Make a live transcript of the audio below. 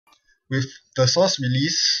With the Source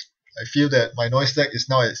release, I feel that my noise deck is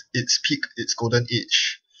now at its peak, its golden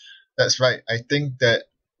age. That's right, I think that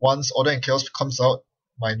once Order and Chaos comes out,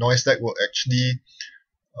 my noise deck will actually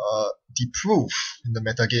deprove in the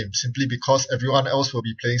metagame, simply because everyone else will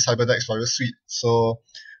be playing Cyberdeck's Virus Suite. So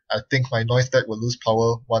I think my noise deck will lose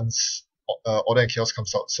power once Order and Chaos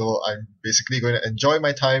comes out. So I'm basically going to enjoy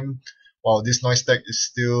my time while this noise deck is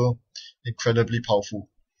still incredibly powerful.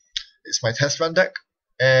 It's my test run deck,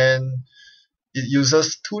 and it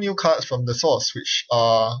uses 2 new cards from the Source, which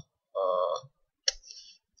are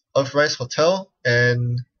Earthrise Hotel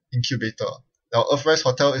and Incubator. Now, Earthrise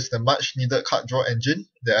Hotel is the much needed card draw engine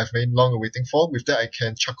that I've been long awaiting for. With that, I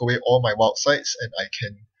can chuck away all my wild sites, and I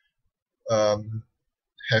can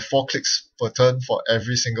have 4 clicks per turn for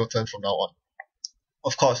every single turn from now on.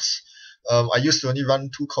 Of course, I used to only run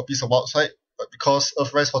 2 copies of wild site, but because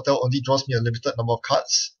Earthrise Hotel only draws me a limited number of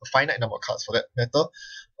cards, a finite number of cards for that matter,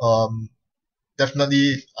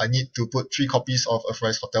 definitely I need to put 3 copies of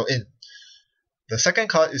Earthrise Hotel in. The second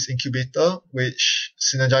card is Incubator, which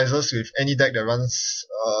synergizes with any deck that runs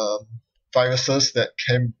viruses that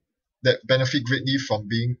benefit greatly from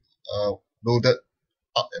being loaded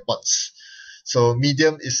up at once. So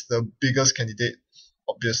Medium is the biggest candidate,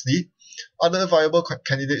 obviously. Other viable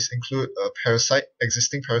candidates include a Parasite,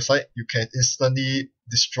 existing Parasite. You can instantly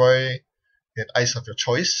destroy an ice of your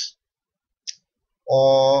choice.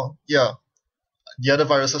 Or, yeah, the other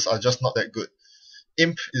viruses are just not that good.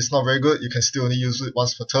 Imp is not very good. You can still only use it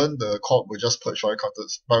once per turn. The corp will just purge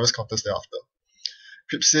virus counters thereafter.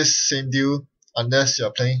 Crypsis, same deal, unless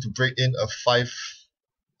you're planning to break in a 5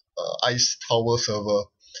 ice tower server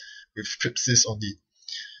with Crypsis only,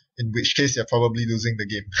 in which case you're probably losing the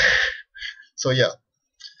game. So yeah,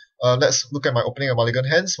 let's look at my opening and mulligan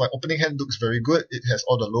hands. My opening hand looks very good. It has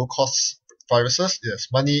all the low cost viruses. It has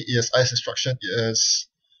money, it has ice destruction, it has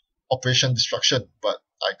operation destruction, but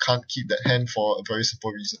I can't keep that hand for a very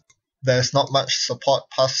simple reason. There's not much support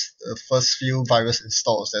past the first few virus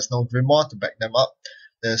installs. There's no Grimoire to back them up.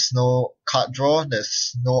 There's no card draw.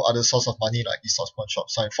 There's no other source of money like Esports Pawn Shop.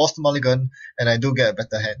 So I'm forced to mulligan, and I do get a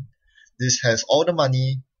better hand. This has all the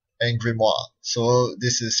money and Grimoire, so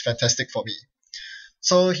this is fantastic for me.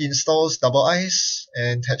 So he installs Double Ice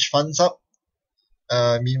and Hedge Funds up.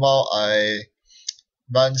 Meanwhile, I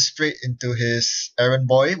run straight into his Errand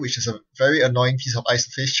Boy, which is a very annoying piece of ice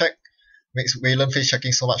to face check. Makes Wayland face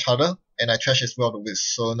checking so much harder, and I trash his Will of the Wisp.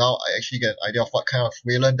 So now I actually get an idea of what kind of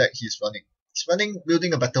Wayland deck he's running. He's running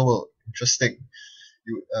Building a Better World. Interesting.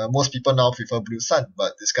 Most people now prefer Blue Sun,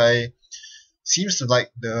 but this guy seems to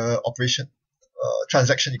like the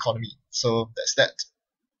transaction economy. So that's that.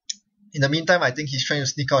 In the meantime, I think he's trying to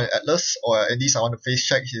sneak out an Atlas, or at least I want to face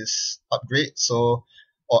check his upgrade, or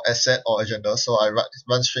asset or agenda. So I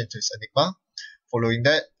run straight into his Enigma. Following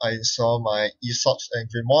that, I install my Aesop's and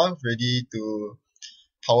Grimoire, ready to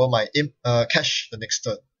power my cash the next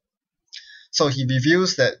turn. So he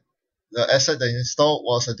reveals that the asset that he installed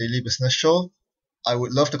was a daily business show. I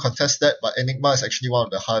would love to contest that, but Enigma is actually one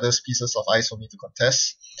of the hardest pieces of ice for me to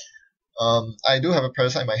contest. I do have a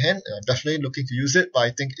Parasite in my hand, and I'm definitely looking to use it, but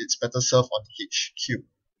I think it's better served on HQ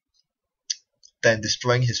than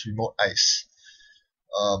destroying his remote ice.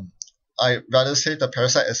 I'd rather save the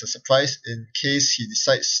Parasite as a surprise in case he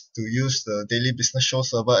decides to use the daily business show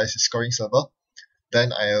server as his scoring server.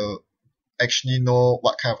 Then I'll actually know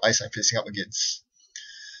what kind of ice I'm facing up against.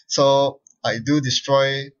 So I do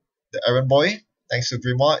destroy the Errand Boy. Thanks to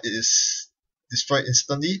Grimoire, it is destroyed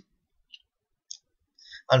instantly.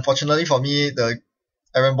 Unfortunately for me, the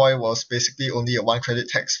Errand Boy was basically only a 1 credit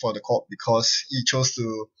tax for the corp because he chose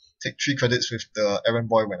to take 3 credits with the Errand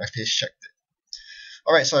Boy when I face checked it.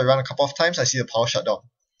 Alright, so I run a couple of times, I see the power shutdown.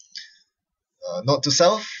 Note to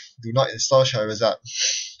self, do not install Charizard.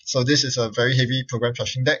 So this is a very heavy program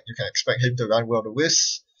flushing deck. You can expect him to run Will of the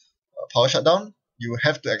Wisp, power shutdown. You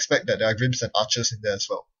have to expect that there are Grims and Archers in there as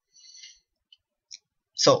well.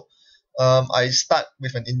 So, I start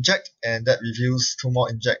with an inject, and that reveals 2 more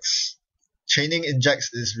injects. Chaining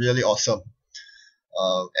injects is really awesome.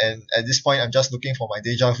 And at this point, I'm just looking for my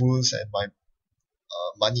Deja Vus and my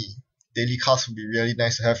money. Daily cast would be really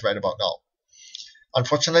nice to have right about now.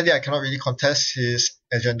 Unfortunately, I cannot really contest his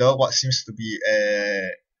agenda, what seems to be a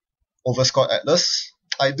overscored Atlas.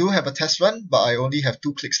 I do have a test run, but I only have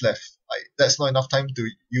 2 clicks left. That's not enough time to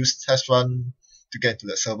use test run to get into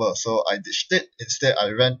that server, so I ditched it. Instead, I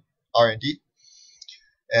ran R&D,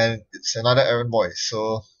 and it's another Errand Boy.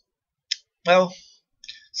 So, well,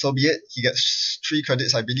 so be it. He gets 3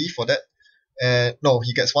 credits, I believe, for that. And no,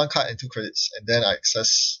 he gets 1 card and 2 credits, and then I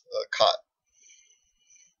access a card.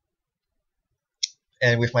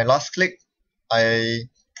 And with my last click, I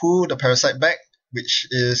pull the parasite back, which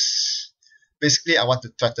is basically I want to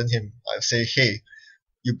threaten him. I say, hey,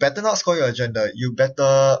 you better not score your agenda. You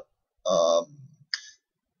better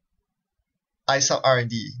ice up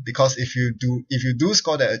R&D, because if you do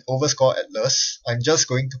score that overscore Atlas, I'm just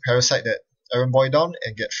going to parasite that errand boy down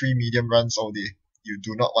and get 3 medium runs all day. You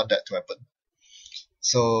do not want that to happen.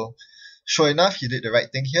 So sure enough, he did the right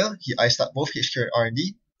thing here. He iced up both HQ and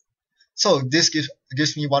R&D. So this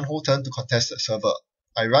gives me 1 whole turn to contest the server.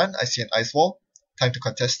 I run, I see an ice wall, time to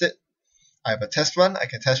contest it. I have a test run, I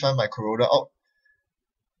can test run my corroder out.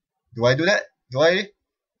 Do I do that? Do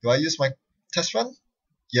I use my test run?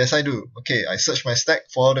 Yes, I do. Okay, I search my stack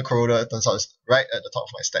for the corroder. It turns out it's right at the top of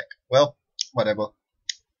my stack. Well, whatever.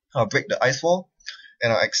 I'll break the ice wall,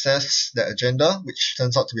 and I'll access the agenda, which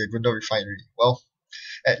turns out to be a Grundle refinery. Well,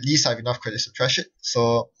 at least I have enough credits to trash it,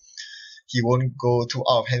 so he won't go too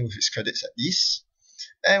out of hand with his credits at least.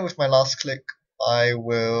 And with my last click, I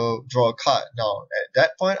will draw a card. Now, at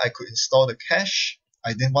that point, I could install the cache.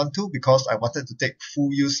 I didn't want to because I wanted to take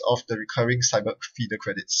full use of the recurring Cyber Feeder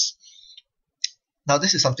credits. Now,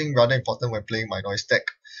 this is something rather important when playing my noise deck,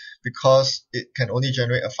 because it can only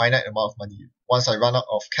generate a finite amount of money. Once I run out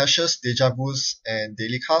of caches, deja vus, and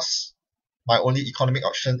daily casts, my only economic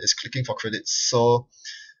option is clicking for credits. So,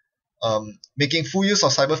 making full use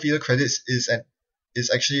of Cyber Feeder credits is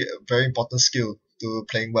actually a very important skill to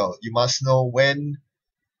playing well. You must know when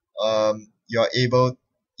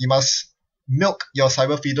you must milk your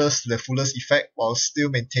Cyber Feeders to the fullest effect while still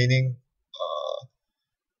maintaining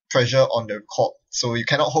pressure on the core. So you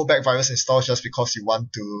cannot hold back virus installs just because you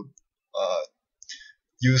want to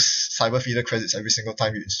use Cyber Feeder credits every single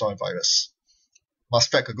time you install a virus. Must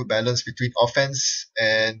strike a good balance between offense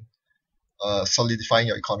and solidifying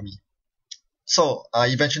your economy. So I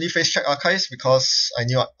eventually face-checked archives because I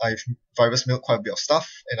knew I've virus milked quite a bit of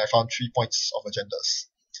stuff, and I found 3 points of agendas.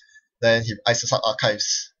 Then he ices out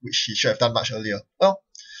archives, which he should have done much earlier. Well,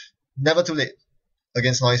 never too late.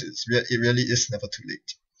 Against noise, it really is never too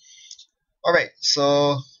late. Alright,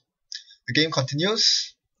 so the game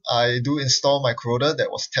continues. I do install my corroder that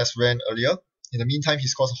was test ran earlier. In the meantime, he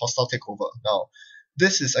scores a hostile takeover. Now,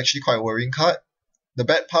 this is actually quite a worrying card. The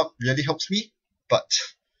bad part really helps me, but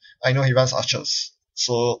I know he runs archers.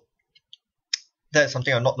 So that's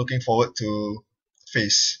something I'm not looking forward to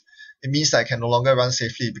face. It means that I can no longer run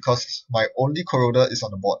safely because my only corroder is on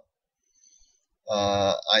the board.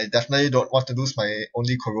 I definitely don't want to lose my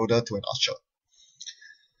only corroder to an archer.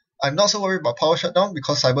 I'm not so worried about power shutdown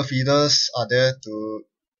because Cyber Feeders are there to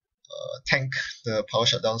tank the power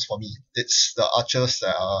shutdowns for me. It's the archers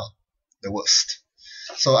that are the worst.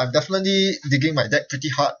 So I'm definitely digging my deck pretty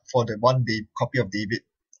hard for the 1 copy of David.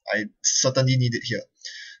 I certainly need it here.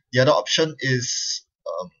 The other option is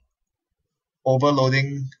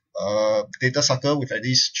overloading Data Sucker with at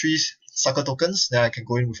least 3 Sucker tokens. Then I can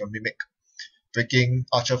go in with a Mimic, breaking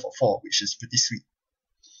Archer for 4, which is pretty sweet.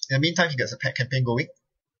 In the meantime, he gets a pet campaign going.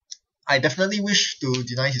 I definitely wish to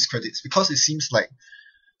deny his credits because it seems like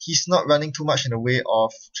he's not running too much in the way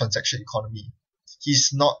of transaction economy.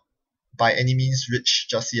 He's not by any means rich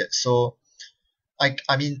just yet. So I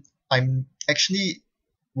mean I'm actually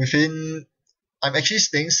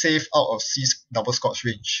staying safe out of C's double scotch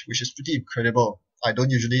range, which is pretty incredible. I don't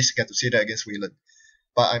usually get to say that against Wayland,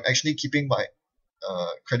 but I'm actually keeping my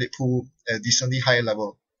credit pool at a decently high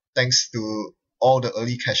level thanks to all the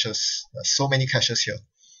early caches. There's so many caches here.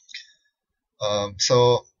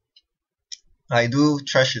 So I do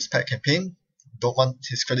trash his pet campaign, don't want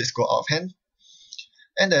his credits to go out of hand,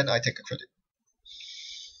 and then I take a credit.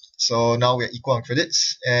 So now we're equal on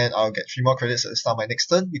credits, and I'll get 3 more credits at the start of my next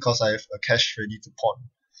turn because I have a cache ready to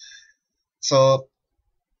pawn. So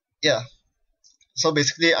yeah, so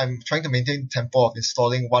basically I'm trying to maintain the tempo of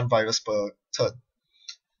installing 1 virus per turn.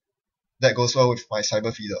 That goes well with my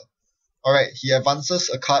Cyber Feeder. Alright, he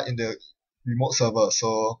advances a card in the remote server,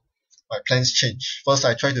 so my plans change. First,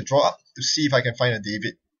 I try to draw up to see if I can find a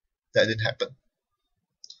David. That didn't happen.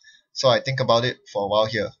 So I think about it for a while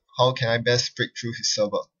here. How can I best break through his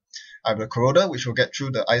server? I have a corroder which will get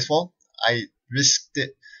through the ice wall. I risked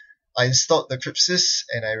it. I installed the Crypsis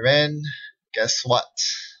and I ran. Guess what?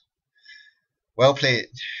 Well played.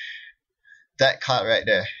 That card right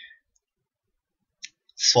there.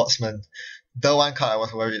 Swordsman. The one card I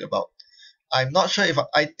was worried about. I'm not sure if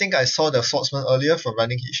I think I saw the Swordsman earlier from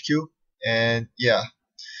running HQ, and yeah.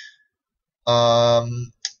 To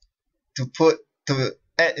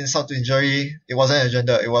add insult to injury, it wasn't an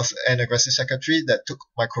agenda, it was an aggressive secretary that took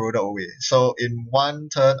my corroder away. So in 1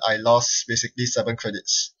 turn, I lost basically 7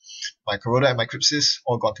 credits. My corroder and my Crypsis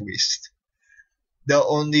all gone to waste. The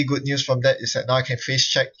only good news from that is that now I can face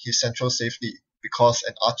check his central safely. because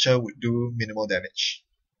an archer would do minimal damage.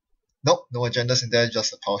 Nope, no agendas in there,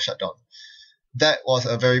 just a power shutdown. That was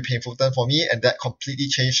a very painful turn for me, and that completely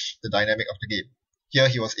changed the dynamic of the game. Here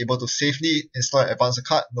he was able to safely install and advance a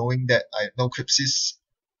card, knowing that I have no Crypsis,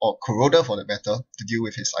 or Corroder for that matter, to deal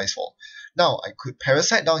with his Ice Wall. Now I could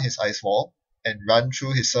Parasite down his Ice Wall and run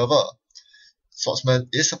through his server. Swordsman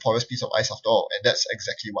is a porous piece of ice after all, and that's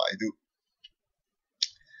exactly what I do.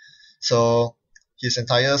 So his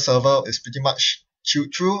entire server is pretty much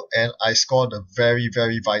chewed through, and I scored a very,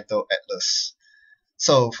 very vital Atlas.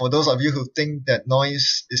 So for those of you who think that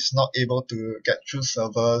Noise is not able to get through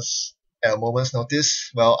servers at a moment's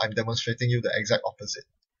notice, well, I'm demonstrating you the exact opposite.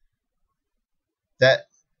 That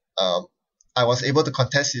I was able to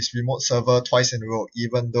contest his remote server twice in a row,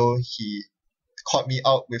 even though he caught me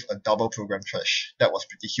out with a double program trash. That was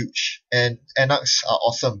pretty huge. And Anarchs are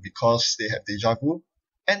awesome because they have Deja Vu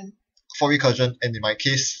and for recursion, and in my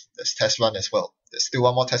case, there's test run as well. There's still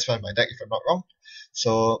one more test run in my deck if I'm not wrong.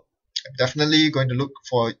 So I'm definitely going to look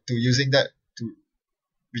forward to using that to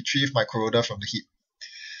retrieve my Corroder from the heap.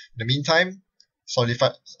 In the meantime,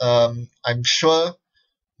 I'm sure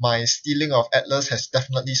my stealing of Atlas has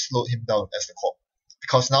definitely slowed him down as the core,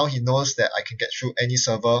 because now he knows that I can get through any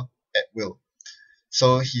server at will.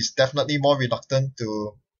 So he's definitely more reluctant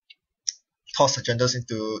to toss agendas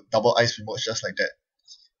into double ice remotes just like that.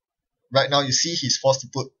 Right now you see he's forced to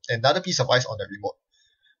put another piece of ice on that remote.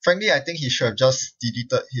 Frankly, I think he should have just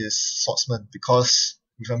deleted his Swordsman, because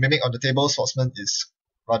with a Mimic on the table, Swordsman is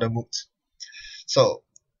rather moot. So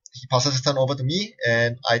he passes his turn over to me,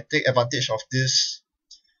 and I take advantage of this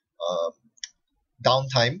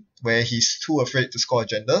downtime where he's too afraid to score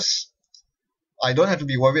agendas. I don't have to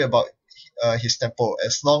be worried about his tempo.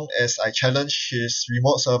 As long as I challenge his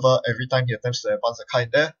remote server every time he attempts to advance a card in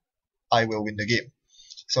there, I will win the game.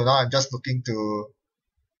 So now I'm just looking to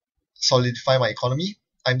solidify my economy.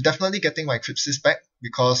 I'm definitely getting my Crypsis back,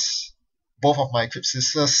 because both of my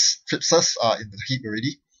Crypsis are in the heap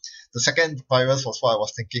already. The second virus was what I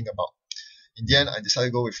was thinking about. In the end, I decided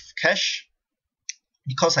to go with cash,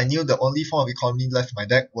 because I knew the only form of economy left in my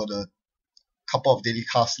deck were the couple of daily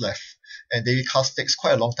casts left, and daily cast takes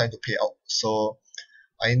quite a long time to pay out. So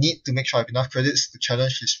I need to make sure I have enough credits to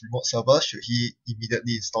challenge his remote server should he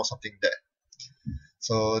immediately install something there.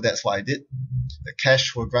 So that's what I did. The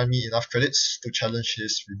cash will grant me enough credits to challenge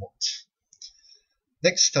his remote.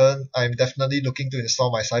 Next turn, I'm definitely looking to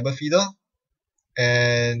install my Cyber Feeder,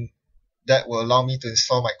 and that will allow me to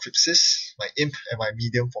install my Crypsis, my Imp, and my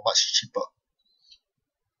Medium for much cheaper.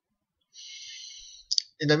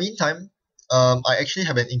 In the meantime, I actually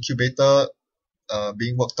have an Incubator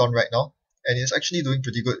being worked on right now, and it's actually doing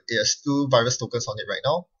pretty good. It has 2 virus tokens on it right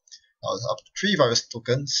now. Now it's up to 3 virus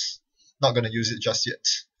tokens. Not going to use it just yet.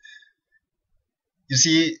 You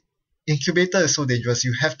see, Incubator is so dangerous.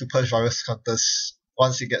 You have to purge virus counters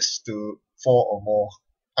once it gets to 4 or more.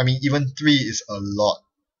 I mean, even 3 is a lot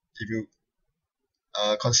if you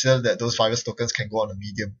consider that those virus tokens can go on a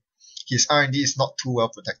medium. His R&D is not too well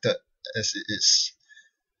protected as it is.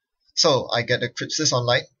 So I get the Crypsis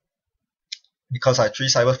online. Because I have 3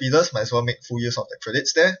 Cyber Feeders, might as well make full use of the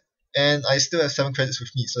credits there. And I still have 7 credits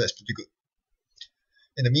with me, so that's pretty good.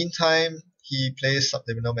 In the meantime, he plays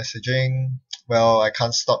Subliminal Messaging. Well, I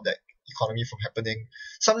can't stop that economy from happening.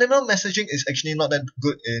 Subliminal Messaging is actually not that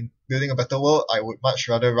good in building a better world. I would much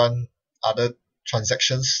rather run other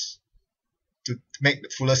transactions to make the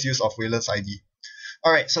fullest use of Wayland's ID.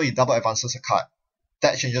 Alright, so he double advances a card.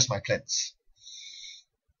 That changes my plans.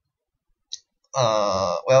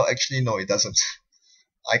 Well, actually no, it doesn't.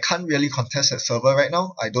 I can't really contest that server right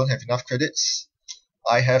now. I don't have enough credits.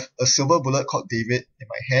 I have a silver bullet called David in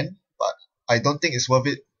my hand, but I don't think it's worth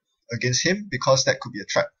it against him because that could be a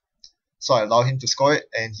trap. So I allow him to score it,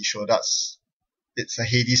 and he sure does. It's a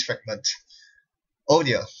Hades fragment. Oh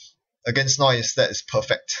dear. Against Noise, that is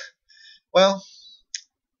perfect. Well,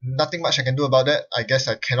 nothing much I can do about that. I guess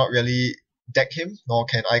I cannot really deck him, nor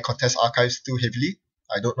can I contest Archives too heavily.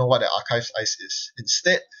 I don't know what the Archives Ice is.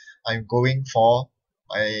 Instead, I'm going for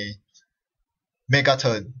my Mega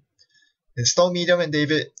Turn. Install Medium and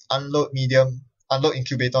David, unload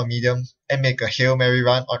Incubator on Medium, and make a Hail Mary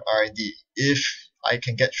run on R&D. If I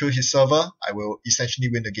can get through his server, I will essentially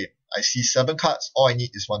win the game. I see 7 cards, all I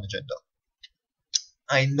need is 1 agenda.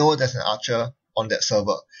 I know there's an Archer on that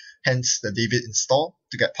server, hence the David install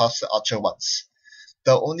to get past the Archer once.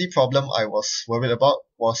 The only problem I was worried about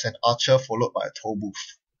was an Archer followed by a Toll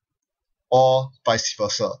Booth, or vice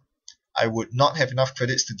versa. I would not have enough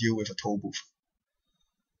credits to deal with a Toll Booth.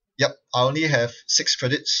 Yep, I only have 6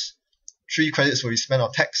 credits. 3 credits will be spent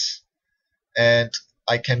on tax, and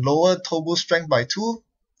I can lower Toll Booth strength by 2.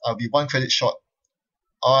 I'll be 1 credit short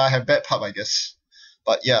Or I have bad pub, I guess.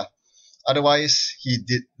 But yeah, otherwise he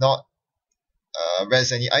did not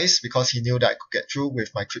res any ice because he knew that I could get through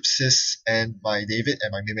with my Crypsis and my David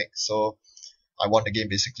and my Mimic. So I won the game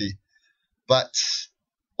basically. But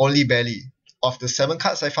only barely. Of the 7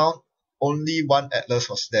 cards I found, only 1 Atlas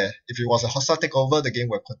was there. If it was a hostile takeover, the game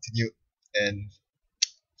would have continued and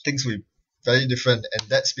things would be very different. And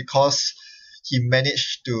that's because he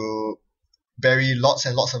managed to bury lots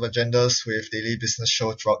and lots of agendas with daily business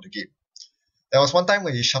show throughout the game. There was one time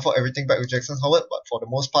when he shuffled everything back with Jackson Howard, but for the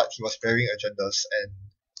most part, he was burying agendas, and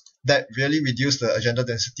that really reduced the agenda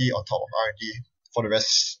density on top of R&D for the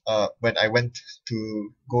rest when I went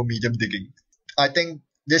to go medium digging. I think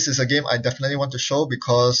this is a game I definitely want to show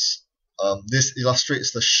because this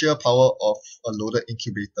illustrates the sheer power of a loaded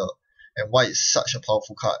Incubator and why it's such a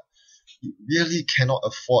powerful card. You really cannot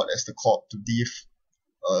afford as the co-op to leave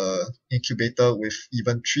Incubator with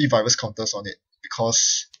even 3 virus counters on it,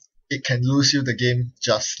 because it can lose you the game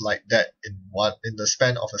just like that in the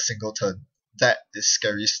span of a single turn. That is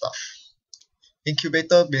scary stuff.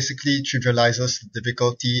 Incubator basically trivializes the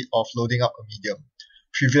difficulty of loading up a medium.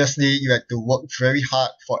 Previously, you had to work very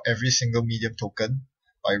hard for every single medium token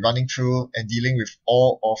by running through and dealing with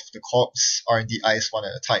all of the co-op's R&D eyes one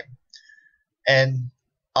at a time. And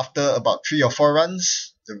after about 3 or 4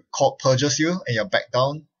 runs, the co-op purges you and you're back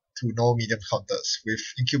down to no medium counters. With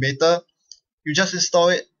Incubator, you just install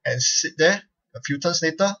it and sit there. A few turns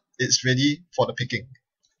later, it's ready for the picking.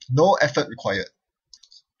 No effort required.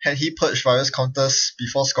 Had he purged virus counters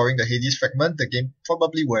before scoring the Hades fragment, the game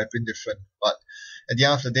probably would have been different. But at the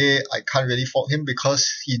end of the day, I can't really fault him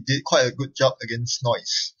because he did quite a good job against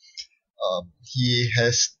Noise. He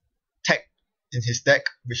has tech in his deck,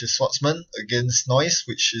 which is Swordsman, against Noise,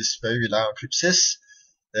 which is very reliant on Crypsis.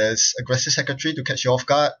 There's Aggressive Secretary to catch you off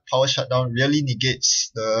guard. Power Shutdown really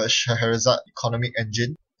negates the Scheherazade economic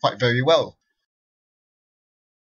engine quite very well.